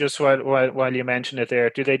 Just while you mention it there,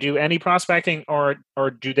 do they do any prospecting, or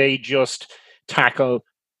do they just tackle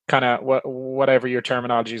kind of whatever your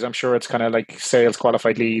terminology is? I'm sure it's kind of like sales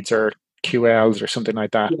qualified leads or QLs or something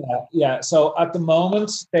like that. Yeah. So at the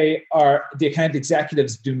moment, the account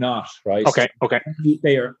executives do not, right? Okay.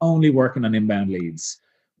 They are only working on inbound leads.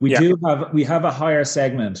 We have a higher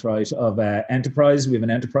segment, right, of enterprise. We have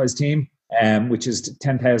an enterprise team, which is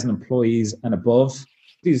 10,000 employees and above.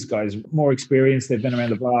 These guys are more experienced. They've been around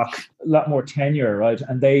the block, a lot more tenure, right?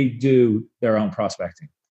 And they do their own prospecting.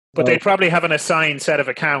 But they'd probably have an assigned set of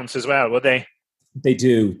accounts as well, would they? They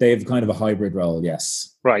do. They have kind of a hybrid role,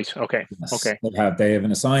 yes. Right. Okay. Yes. Okay. They have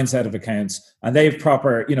an assigned set of accounts, and they've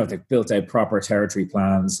they've built out proper territory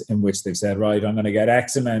plans in which they've said, right, I'm going to get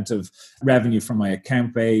X amount of revenue from my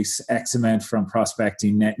account base, X amount from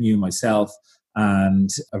prospecting net new myself, and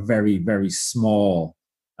a very, very small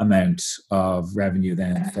amount of revenue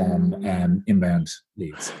then from inbound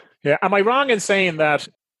leads. Yeah. Am I wrong in saying that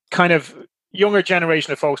kind of younger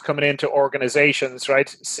generation of folks coming into organizations,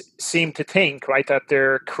 right, seem to think, right, that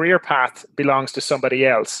their career path belongs to somebody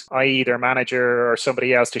else, i.e. their manager or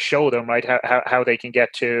somebody else, to show them, right, how they can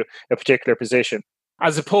get to a particular position,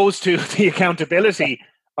 as opposed to the accountability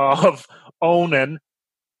of owning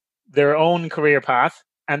their own career path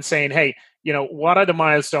and saying, hey, what are the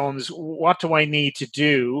milestones? What do I need to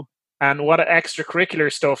do? And what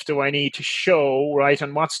extracurricular stuff do I need to show, right?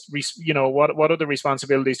 And what other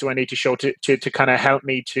responsibilities do I need to show to kind of help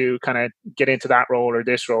me to kind of get into that role or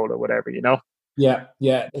this role or whatever,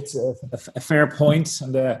 Yeah, it's a fair point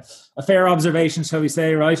and a fair observation, shall we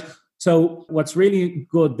say, right? So what's really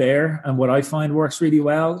good there, and what I find works really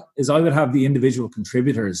well, is I would have the individual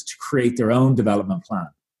contributors to create their own development plan.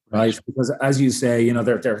 Right, because as you say,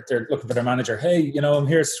 they're looking for their manager. Hey, I'm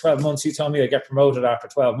here 12 months. You tell me I get promoted after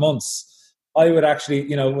 12 months. I would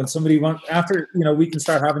actually, when somebody after, we can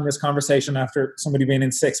start having this conversation after somebody being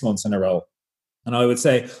in 6 months in a row. And I would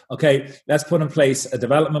say, okay, let's put in place a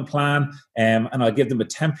development plan, and I'll give them a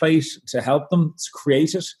template to help them to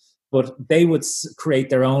create it. But they would create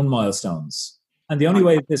their own milestones. And the only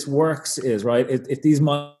way this works is, right, if these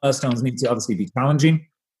milestones need to obviously be challenging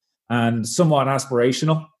and somewhat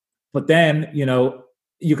aspirational. But then,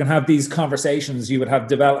 you can have these conversations. You would have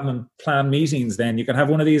development plan meetings. Then you can have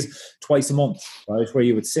one of these twice a month, right? Where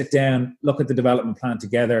you would sit down, look at the development plan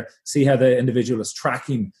together, see how the individual is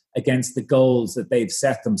tracking against the goals that they've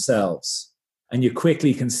set themselves. And you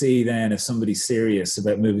quickly can see then if somebody's serious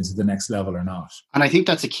about moving to the next level or not. And I think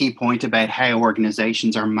that's a key point about how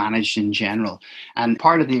organizations are managed in general. And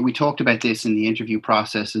we talked about this in the interview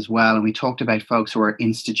process as well. And we talked about folks who are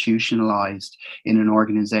institutionalized in an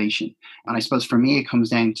organization. And I suppose for me, it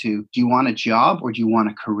comes down to, do you want a job or do you want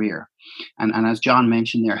a career? And as John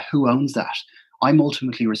mentioned there, who owns that? I'm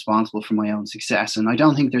ultimately responsible for my own success. And I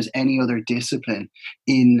don't think there's any other discipline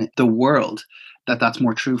in the world that's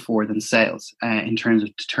more true for than sales in terms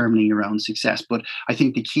of determining your own success. But I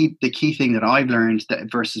think the key thing that I've learned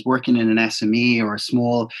that versus working in an SME or a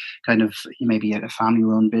small kind of maybe a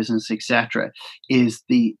family-run business, etc., is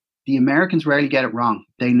the Americans rarely get it wrong.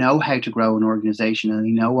 They know how to grow an organization and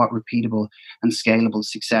they know what repeatable and scalable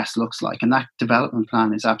success looks like. And that development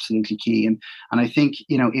plan is absolutely key. And I think,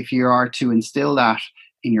 if you are to instill that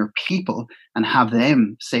in your people and have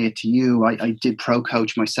them say it to you. I did pro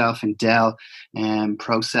coach myself in Dell and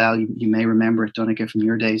ProSell. You may remember it, Donncha, from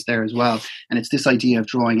your days there as well. And it's this idea of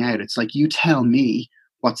drawing out. It's like, you tell me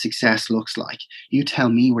what success looks like. You tell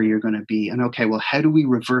me where you're going to be. And okay, well, how do we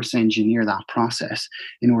reverse engineer that process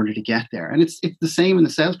in order to get there? And it's the same in the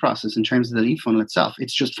sales process in terms of the lead funnel itself.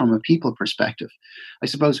 It's just from a people perspective. I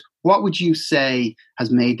suppose, what would you say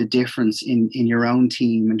has made the difference in your own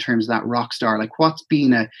team in terms of that rock star? Like, what's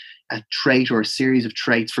been a trait or a series of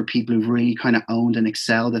traits for people who've really kind of owned and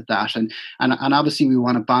excelled at that? And obviously we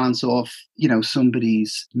want to balance off,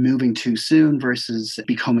 somebody's moving too soon versus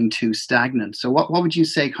becoming too stagnant. So what would you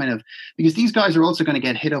say because these guys are also going to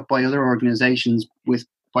get hit up by other organizations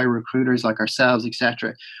by recruiters like ourselves,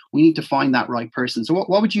 etc. We need to find that right person. So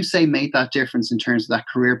what would you say made that difference in terms of that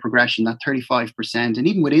career progression, that 35%? And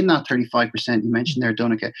even within that 35%, you mentioned there,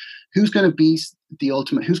 Donncha, who's going to be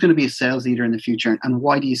who's going to be a sales leader in the future? And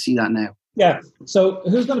why do you see that now? Yeah. So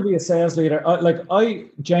who's going to be a sales leader? I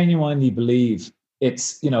genuinely believe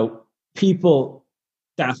it's, people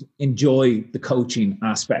that enjoy the coaching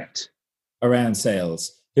aspect around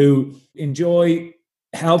sales, who enjoy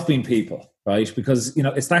helping people. Right, because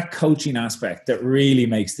it's that coaching aspect that really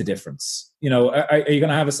makes the difference. Are you going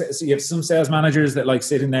to have so you have some sales managers that like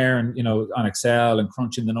sitting there and on Excel and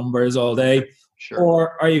crunching the numbers all day, sure.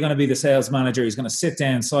 Or are you going to be the sales manager who's going to sit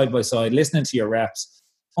down side by side, listening to your reps,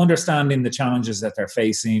 understanding the challenges that they're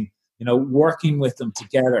facing, working with them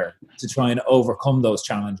together to try and overcome those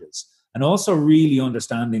challenges, and also really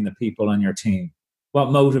understanding the people on your team, what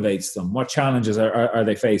motivates them, what challenges are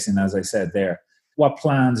they facing, as I said there. What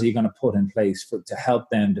plans are you going to put in place to help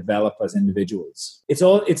them develop as individuals? It's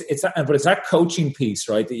that coaching piece,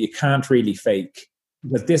 right, that you can't really fake.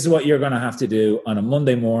 But this is what you're going to have to do on a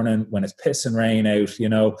Monday morning when it's piss and rain out.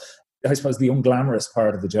 I suppose the unglamorous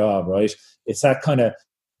part of the job, right? It's that kind of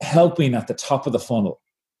helping at the top of the funnel.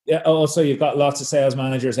 Yeah. Also, you've got lots of sales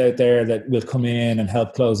managers out there that will come in and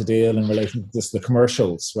help close a deal in relation to just the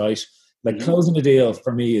commercials, right? Like closing a deal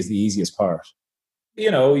for me is the easiest part.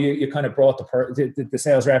 You kind of brought the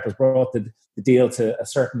sales rep has brought the deal to a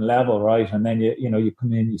certain level, right? And then you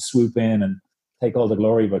come in, you swoop in and take all the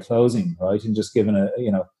glory by closing, right? And just giving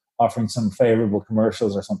offering some favorable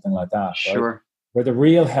commercials or something like that. Right? Sure. Where the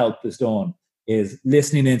real help is done is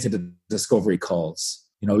listening into the discovery calls,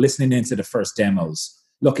 listening into the first demos,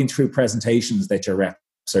 looking through presentations that your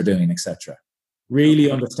reps are doing, etc. Really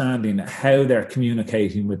understanding how they're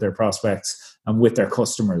communicating with their prospects and with their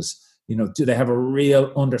customers. Do they have a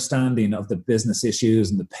real understanding of the business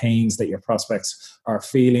issues and the pains that your prospects are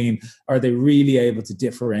feeling? Are they really able to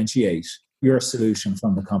differentiate your solution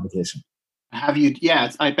from the competition? Have you?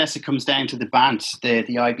 Yeah, I guess it comes down to the BANT, the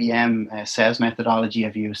IBM sales methodology.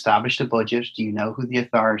 Have you established a budget? Do you know who the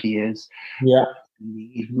authority is? Yeah.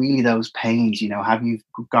 Really those pains, have you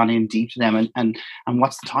gone in deep to them, and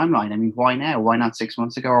what's the timeline? I mean, why now? Why not 6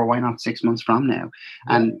 months ago, or why not 6 months from now?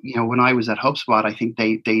 Yeah. And when I was at HubSpot, I think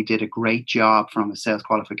they did a great job from a sales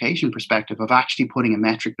qualification perspective of actually putting a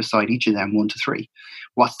metric beside each of them, 1 to 3.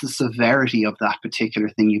 What's the severity of that particular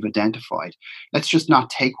thing you've identified? Let's just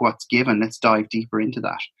not take what's given. Let's dive deeper into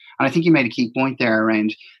that. And I think you made a key point there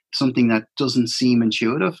around something that doesn't seem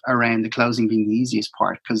intuitive, around the closing being the easiest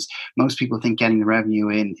part, because most people think getting the revenue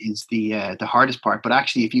in is the hardest part. But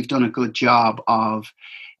actually, if you've done a good job of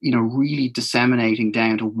really disseminating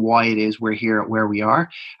down to why it is we're here at where we are,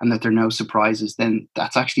 and that there are no surprises, then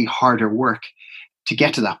that's actually harder work to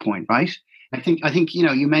get to that point, right? I think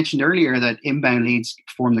you mentioned earlier that inbound leads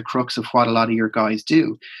form the crux of what a lot of your guys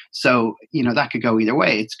do. So that could go either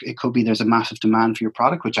way. It could be there's a massive demand for your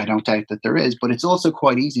product, which I don't doubt that there is, but it's also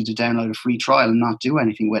quite easy to download a free trial and not do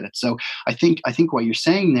anything with it. So I think what you're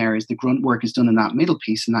saying there is the grunt work is done in that middle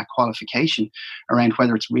piece and that qualification around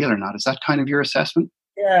whether it's real or not. Is that kind of your assessment?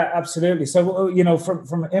 Yeah, absolutely. So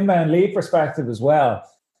from an inbound lead perspective as well,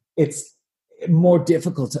 it's more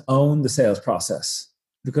difficult to own the sales process.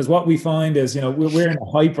 Because what we find is, we're in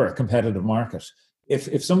a hyper competitive market.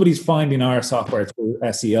 if somebody's finding our software through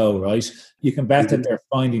SEO, right, you can bet that they're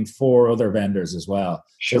finding 4 other vendors as well.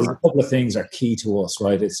 Sure. So there's a couple of things are key to us,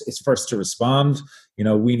 right? It's first to respond.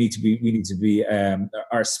 We need to be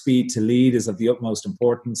our speed to lead is of the utmost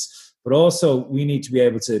importance, but also we need to be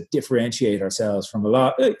able to differentiate ourselves from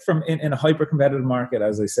in a hyper competitive market,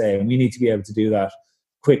 as I say, and we need to be able to do that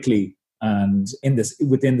quickly and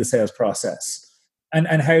within the sales process.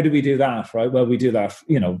 And how do we do that, right? Well, we do that,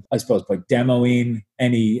 I suppose, by demoing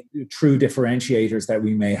any true differentiators that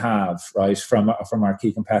we may have, right, from our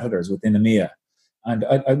key competitors within EMEA.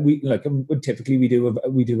 And typically we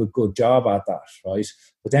do a good job at that, right?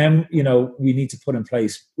 But then, we need to put in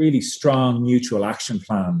place really strong mutual action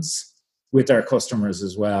plans with our customers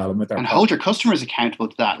as well, and hold your customers accountable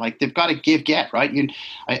to that. Like, they've got to get right.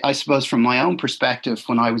 I suppose from my own perspective,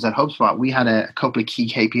 when I was at HubSpot, we had a couple of key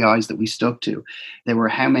KPIs that we stuck to. They were,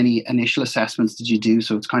 how many initial assessments did you do?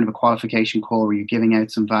 So it's kind of a qualification call where you're giving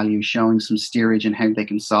out some value, showing some steerage and how they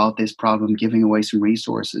can solve this problem, giving away some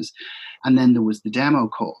resources. And then there was the demo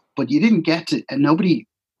call, but you didn't get to, and nobody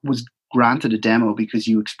was granted a demo because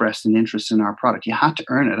you expressed an interest in our product. You had to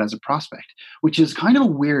earn it as a prospect, which is kind of a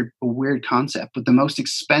weird concept. But the most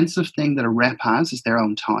expensive thing that a rep has is their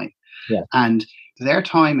own time. Yeah. And their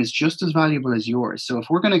time is just as valuable as yours. So if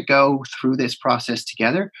we're going to go through this process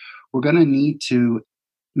together, we're going to need to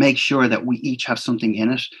make sure that we each have something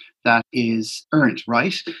in it that is earned,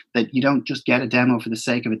 right? That you don't just get a demo for the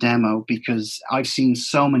sake of a demo, because I've seen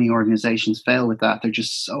so many organizations fail with that. They're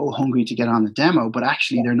just so hungry to get on the demo, but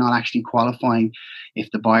actually they're not actually qualifying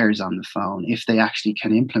if the buyer's on the phone, if they actually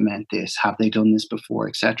can implement this, have they done this before,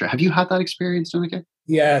 etc. Have you had that experience, Donnchadh?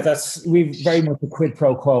 Yeah, we've very much a quid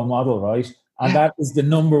pro quo model, right? And that is the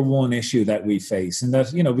number one issue that we face. And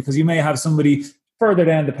that, because you may have somebody further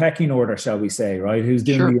down the pecking order, shall we say, right, who's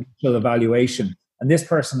doing the initial evaluation. And this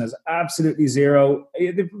person has absolutely zero,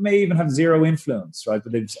 they may even have zero influence, right?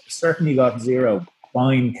 But they've certainly got zero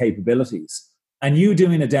buying capabilities. And you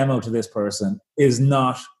doing a demo to this person is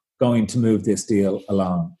not going to move this deal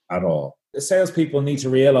along at all. The salespeople need to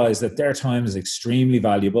realize that their time is extremely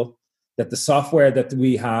valuable, that the software that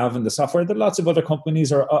we have and the software that lots of other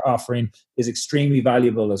companies are offering is extremely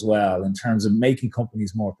valuable as well, in terms of making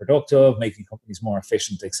companies more productive, making companies more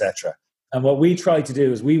efficient, etc. And what we try to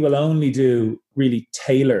do is we will only do really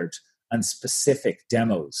tailored and specific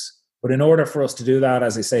demos. But in order for us to do that,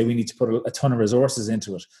 as I say, we need to put a ton of resources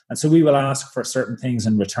into it. And so we will ask for certain things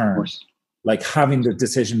in return, like having the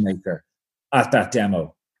decision maker at that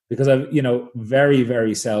demo. Because very,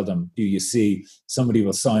 very seldom do you see somebody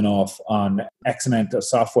will sign off on X amount of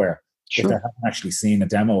software if they haven't actually seen a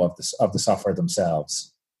demo of the software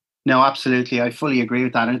themselves. No, absolutely. I fully agree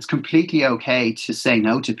with that. And it's completely okay to say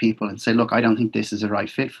no to people and say, look, I don't think this is a right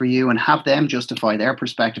fit for you, and have them justify their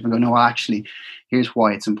perspective and go, no, actually, here's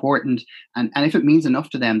why it's important. And if it means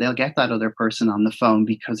enough to them, they'll get that other person on the phone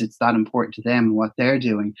because it's that important to them and what they're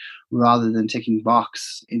doing, rather than ticking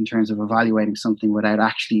box in terms of evaluating something without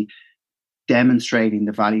actually demonstrating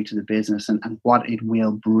the value to the business and what it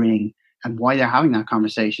will bring, and why they're having that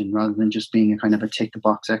conversation, rather than just being a kind of a tick the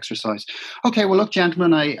box exercise. Okay, well, look,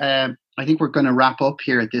 gentlemen, I think we're going to wrap up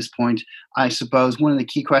here at this point. I suppose one of the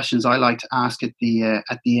key questions I like to ask at the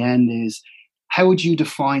end is, how would you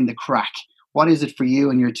define the crack? What is it for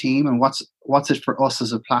you and your team, and what's it for us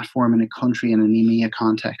as a platform in a country in an EMEA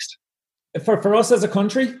context? For us as a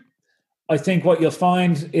country, I think what you'll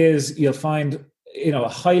find a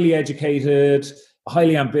highly educated,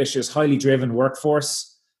 highly ambitious, highly driven workforce.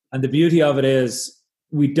 And the beauty of it is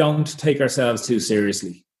we don't take ourselves too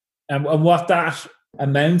seriously. And what that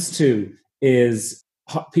amounts to is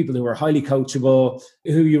people who are highly coachable,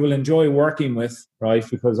 who you will enjoy working with, right?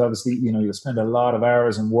 Because obviously, you'll spend a lot of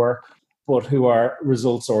hours in work, but who are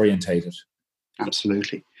results orientated.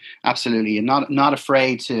 Absolutely. Absolutely. And not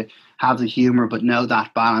afraid to have the humor, but know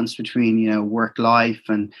that balance between, work life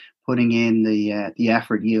and putting in the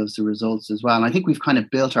effort yields the results as well. And I think we've kind of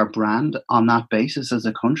built our brand on that basis as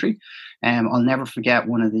a country. I'll never forget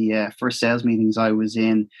one of the first sales meetings I was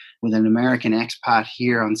in with an American expat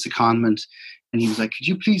here on secondment. And he was like, could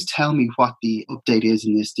you please tell me what the update is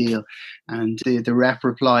in this deal? And the rep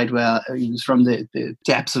replied, well, he was from the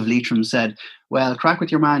depths of Leitrim, said, well, crack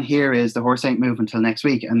with your man here is the horse ain't moving until next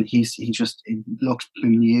week. And he just looked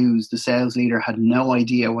bemused. The sales leader had no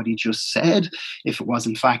idea what he just said, if it was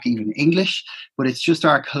in fact even English. But it's just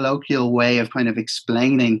our colloquial way of kind of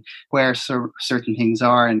explaining where certain things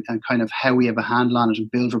are and kind of how we have a handle on it and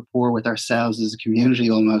build rapport with ourselves as a community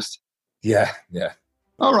almost. Yeah.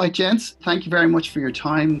 All right, gents. Thank you very much for your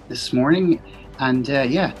time this morning. And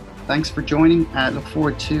thanks for joining. Look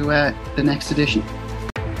forward to the next edition.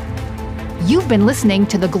 You've been listening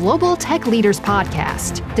to the Global Tech Leaders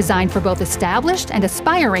Podcast, designed for both established and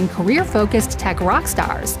aspiring career-focused tech rock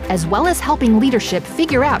stars, as well as helping leadership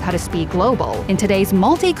figure out how to speak global in today's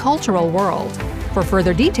multicultural world. For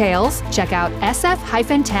further details, check out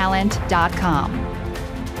sf-talent.com.